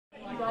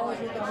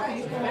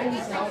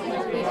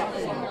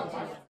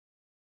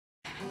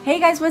Hey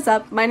guys, what's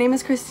up? My name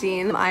is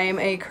Christine. I am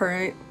a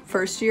current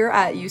first year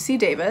at UC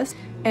Davis,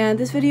 and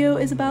this video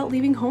is about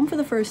leaving home for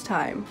the first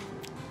time.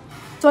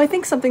 So I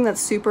think something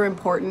that's super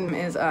important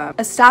is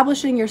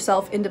establishing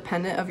yourself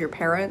independent of your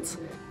parents.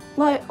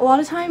 Like, a lot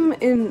of time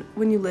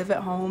when you live at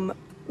home,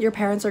 your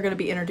parents are going to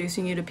be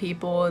introducing you to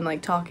people and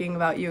like talking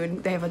about you,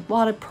 and they have a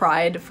lot of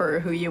pride for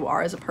who you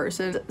are as a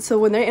person. So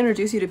when they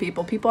introduce you to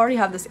people, people already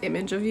have this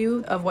image of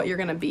you, of what you're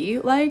going to be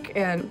like,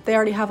 and they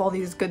already have all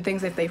these good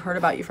things that they've heard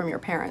about you from your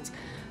parents.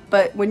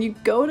 But when you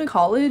go to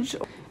college,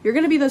 you're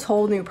gonna be this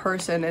whole new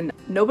person and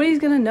nobody's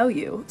gonna know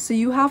you. So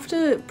you have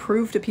to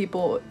prove to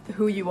people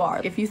who you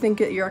are. If you think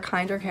that you're a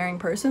kind or caring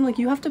person, like,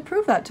 you have to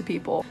prove that to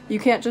people. You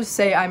can't just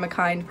say, I'm a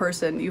kind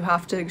person. You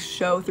have to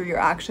show through your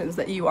actions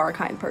that you are a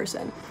kind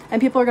person. And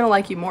people are gonna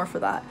like you more for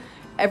that.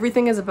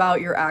 Everything is about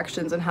your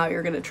actions and how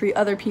you're gonna treat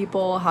other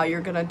people, how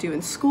you're gonna do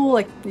in school.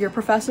 Like, your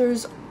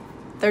professors,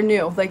 they're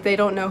new. Like, they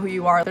don't know who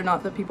you are. They're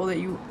not the people that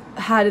you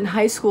had in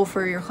high school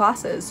for your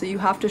classes. So you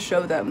have to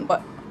show them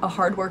what a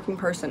hardworking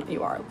person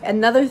you are.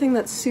 Another thing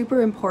that's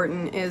super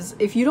important is,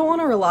 if you don't want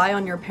to rely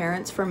on your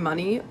parents for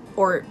money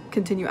or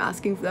continue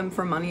asking them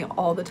for money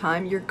all the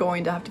time, you're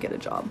going to have to get a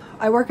job.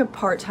 I work a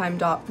part-time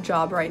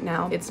job right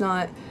now. It's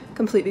not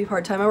completely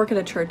part-time. I work at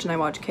a church and I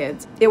watch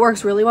kids. It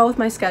works really well with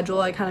my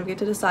schedule. I kind of get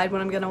to decide when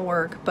I'm gonna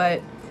work,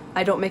 but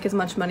I don't make as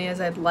much money as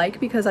I'd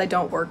like because I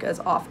don't work as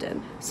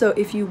often. So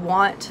if you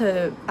want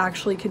to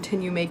actually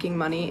continue making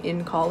money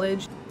in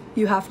college,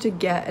 you have to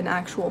get an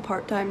actual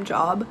part-time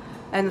job,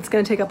 and it's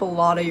going to take up a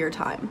lot of your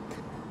time.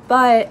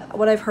 But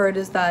what I've heard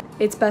is that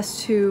it's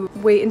best to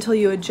wait until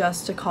you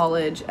adjust to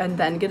college and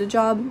then get a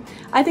job.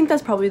 I think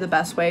that's probably the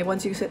best way.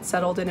 Once you get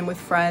settled in and with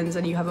friends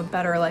and you have a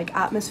better like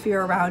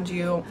atmosphere around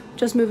you,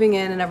 just moving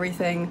in and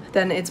everything,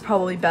 then it's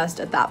probably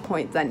best at that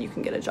point, then you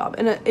can get a job.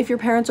 And if your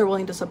parents are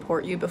willing to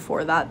support you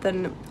before that,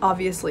 then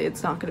obviously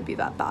it's not going to be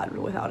that bad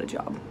without a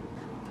job.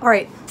 All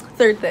right,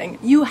 third thing,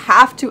 you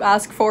have to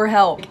ask for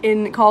help.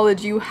 In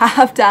college, you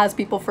have to ask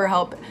people for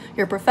help.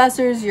 Your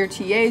professors, your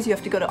TAs, you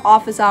have to go to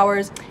office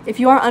hours. If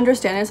you aren't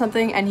understanding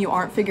something and you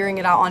aren't figuring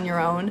it out on your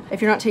own,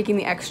 if you're not taking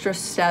the extra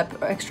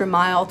step, extra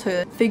mile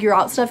to figure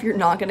out stuff, you're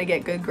not gonna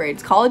get good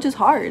grades. College is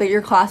hard.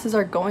 Your classes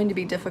are going to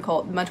be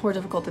difficult, much more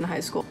difficult than high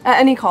school. At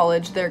any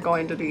college, they're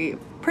going to be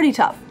pretty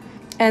tough.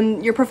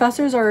 And your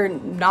professors are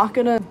not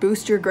gonna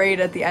boost your grade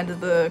at the end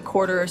of the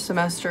quarter or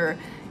semester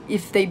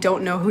if they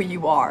don't know who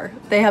you are.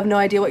 They have no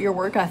idea what your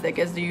work ethic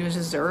is. Do you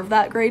deserve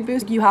that grade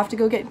boost? You have to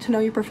go get to know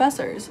your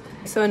professors.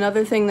 So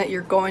another thing that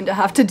you're going to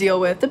have to deal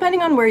with,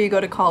 depending on where you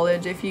go to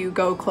college, if you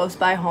go close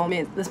by home,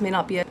 this may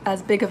not be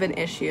as big of an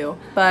issue,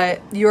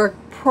 but you're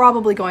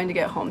probably going to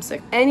get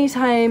homesick.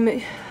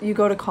 Anytime you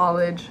go to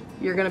college,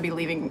 you're going to be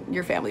leaving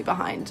your family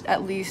behind.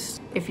 At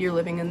least if you're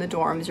living in the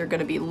dorms, you're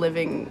going to be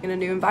living in a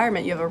new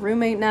environment. You have a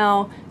roommate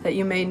now that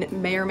you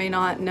may or may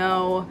not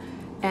know,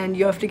 and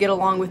you have to get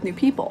along with new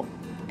people.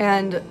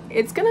 And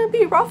it's gonna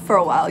be rough for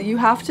a while. You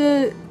have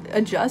to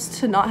adjust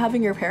to not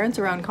having your parents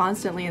around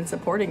constantly and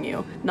supporting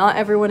you. Not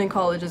everyone in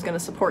college is gonna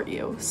support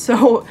you.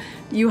 So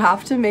you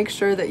have to make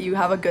sure that you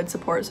have a good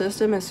support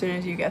system as soon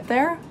as you get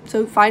there.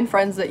 So find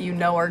friends that you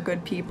know are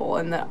good people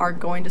and that are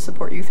going to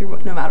support you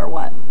through no matter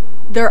what.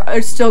 There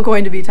are still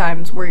going to be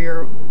times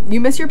where you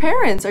miss your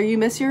parents, or you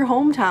miss your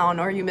hometown,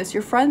 or you miss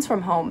your friends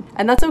from home.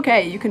 And that's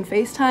okay. You can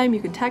FaceTime, you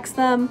can text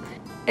them.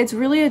 It's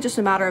really just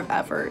a matter of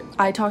effort.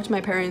 I talk to my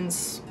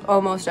parents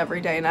almost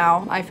every day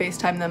now. I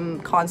FaceTime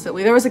them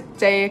constantly. There was a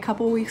day a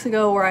couple weeks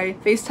ago where I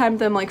FaceTimed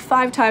them like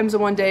 5 times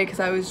in one day because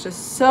I was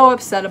just so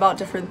upset about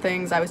different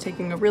things. I was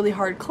taking a really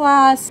hard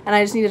class and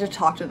I just needed to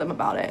talk to them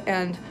about it.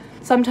 And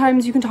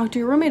sometimes you can talk to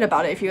your roommate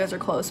about it if you guys are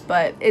close,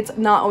 but it's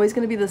not always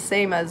going to be the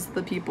same as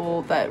the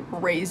people that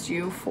raised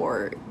you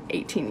for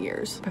 18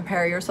 years.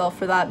 Prepare yourself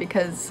for that,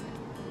 because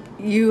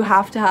you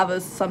have to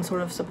have some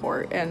sort of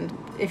support. And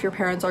if your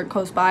parents aren't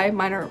close by,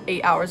 mine are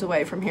 8 hours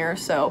away from here,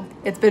 so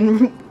it's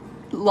been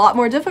a lot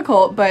more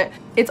difficult, but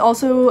it's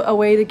also a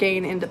way to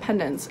gain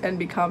independence and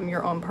become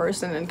your own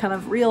person and kind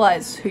of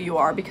realize who you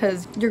are,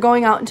 because you're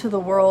going out into the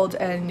world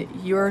and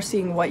you're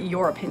seeing what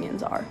your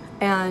opinions are.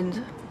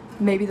 And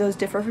maybe those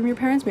differ from your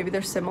parents, maybe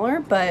they're similar,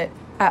 but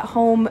at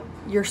home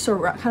you're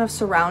kind of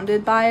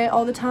surrounded by it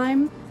all the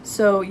time.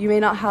 So you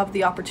may not have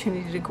the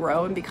opportunity to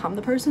grow and become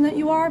the person that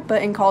you are,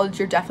 but in college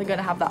you're definitely going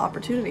to have that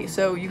opportunity.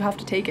 So you have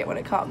to take it when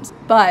it comes.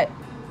 But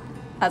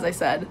as I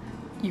said,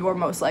 you are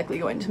most likely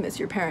going to miss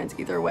your parents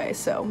either way.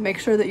 So make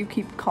sure that you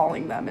keep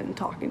calling them and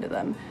talking to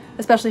them,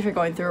 especially if you're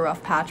going through a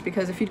rough patch,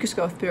 because if you just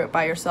go through it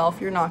by yourself,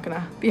 you're not going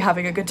to be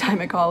having a good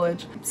time at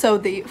college. So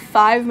the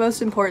 5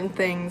 most important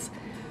things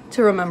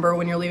to remember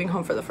when you're leaving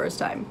home for the first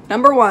time.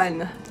 Number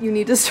 1, you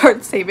need to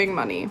start saving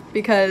money,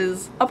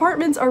 because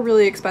apartments are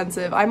really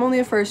expensive. I'm only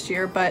a first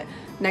year, but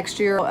next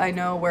year I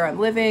know where I'm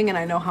living and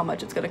I know how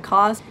much it's going to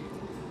cost.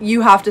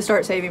 you have to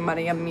start saving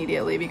money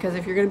immediately, because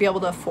if you're going to be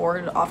able to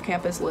afford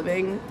off-campus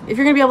living, if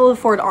you're going to be able to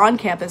afford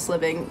on-campus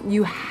living,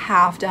 you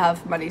have to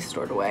have money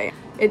stored away.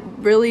 It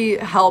really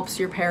helps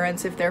your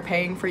parents if they're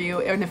paying for you,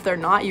 and if they're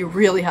not, you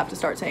really have to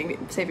start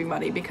saving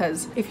money,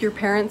 because if your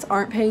parents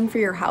aren't paying for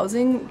your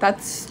housing,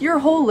 that's your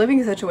whole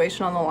living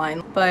situation on the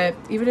line. But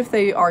even if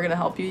they are going to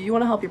help you, you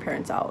want to help your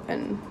parents out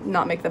and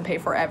not make them pay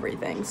for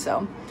everything.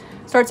 So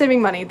start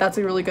saving money. That's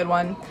a really good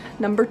one.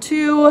 Number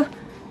 2,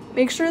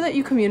 make sure that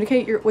you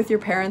communicate with your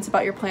parents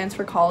about your plans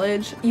for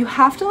college. You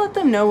have to let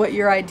them know what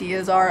your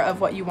ideas are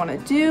of what you want to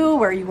do,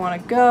 where you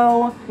want to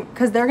go,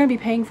 because they're going to be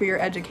paying for your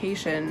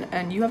education,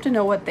 and you have to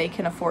know what they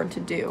can afford to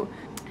do.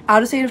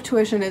 Out-of-state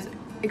tuition is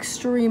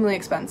extremely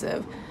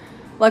expensive.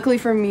 Luckily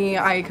for me,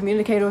 I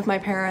communicated with my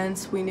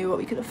parents. We knew what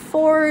we could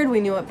afford,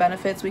 we knew what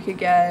benefits we could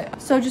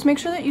get. So just make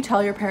sure that you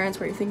tell your parents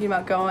where you're thinking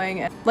about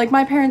going. Like,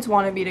 my parents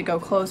wanted me to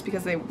go close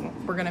because they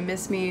were going to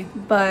miss me,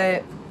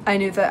 but I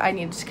knew that I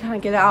needed to kind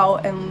of get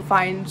out and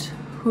find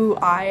who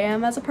I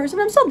am as a person.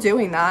 I'm still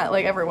doing that,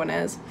 like everyone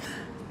is.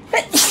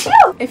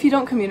 If you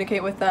don't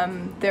communicate with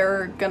them,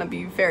 they're gonna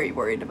be very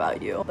worried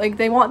about you. Like,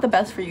 they want the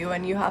best for you,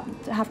 and you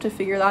have to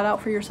figure that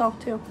out for yourself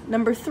too.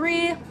 Number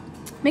 3,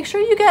 make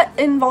sure you get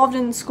involved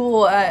in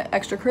school at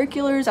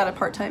extracurriculars, at a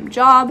part-time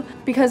job,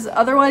 because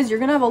otherwise you're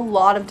gonna have a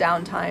lot of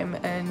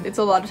downtime, and it's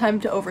a lot of time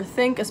to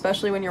overthink,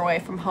 especially when you're away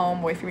from home,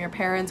 away from your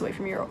parents, away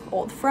from your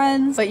old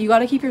friends. But you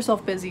gotta keep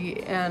yourself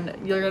busy, and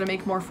you're gonna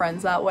make more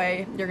friends that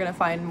way. You're gonna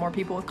find more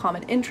people with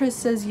common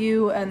interests as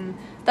you, and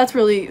that's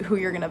really who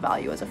you're gonna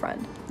value as a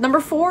friend. Number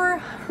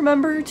 4,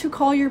 remember to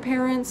call your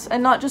parents,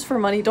 and not just for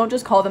money. Don't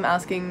just call them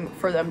asking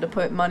for them to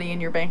put money in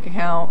your bank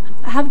account.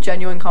 Have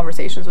genuine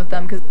conversations with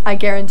them, because I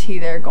guarantee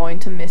they're going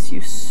to miss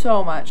you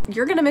so much.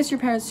 You're gonna miss your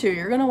parents too.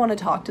 You're gonna want to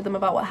talk to them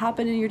about what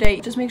happened in your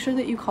day. Just make sure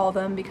that you call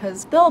them,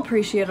 because they'll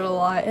appreciate it a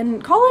lot.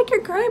 And call like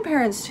your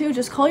grandparents too.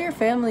 Just call your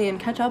family and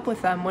catch up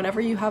with them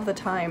whenever you have the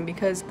time,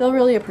 because they'll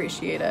really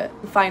appreciate it.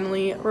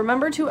 Finally,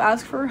 remember to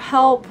ask for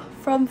help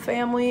from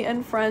family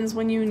and friends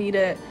when you need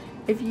it.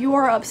 If you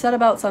are upset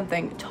about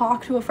something,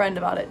 talk to a friend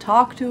about it.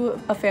 Talk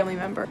to a family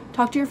member.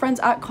 Talk to your friends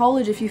at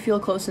college if you feel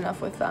close enough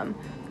with them,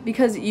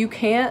 because you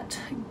can't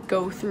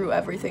go through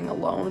everything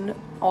alone,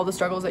 all the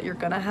struggles that you're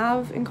gonna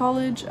have in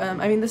college.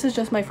 I mean, this is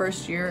just my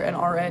first year, and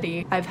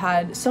already I've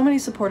had so many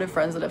supportive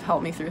friends that have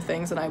helped me through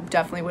things, and I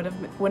definitely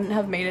wouldn't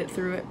have made it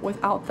through it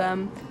without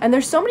them. And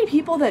there's so many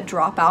people that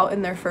drop out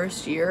in their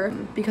first year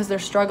because they're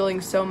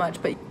struggling so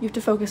much, but you have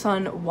to focus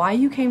on why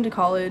you came to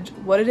college,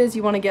 what it is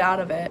you want to get out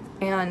of it,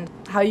 and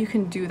how you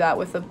can do that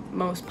with the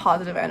most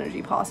positive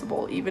energy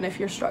possible, even if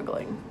you're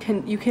struggling.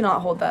 You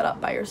cannot hold that up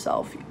by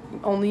yourself.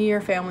 Only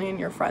your family and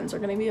your friends are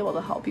going to be able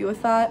to help you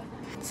with that.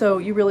 So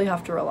you really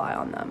have to rely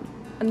on them.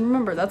 And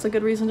remember, that's a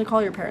good reason to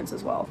call your parents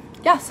as well.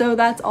 Yeah, so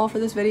that's all for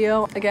this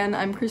video. Again,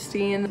 I'm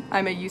Christine.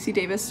 I'm a UC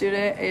Davis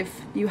student.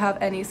 If you have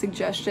any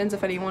suggestions,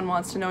 if anyone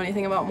wants to know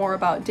anything more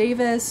about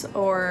Davis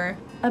or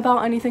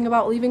about anything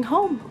about leaving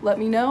home, let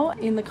me know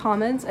in the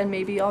comments, and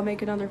maybe I'll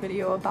make another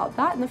video about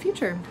that in the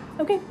future.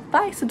 Okay,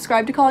 bye.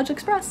 Subscribe to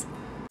CollegeXpress.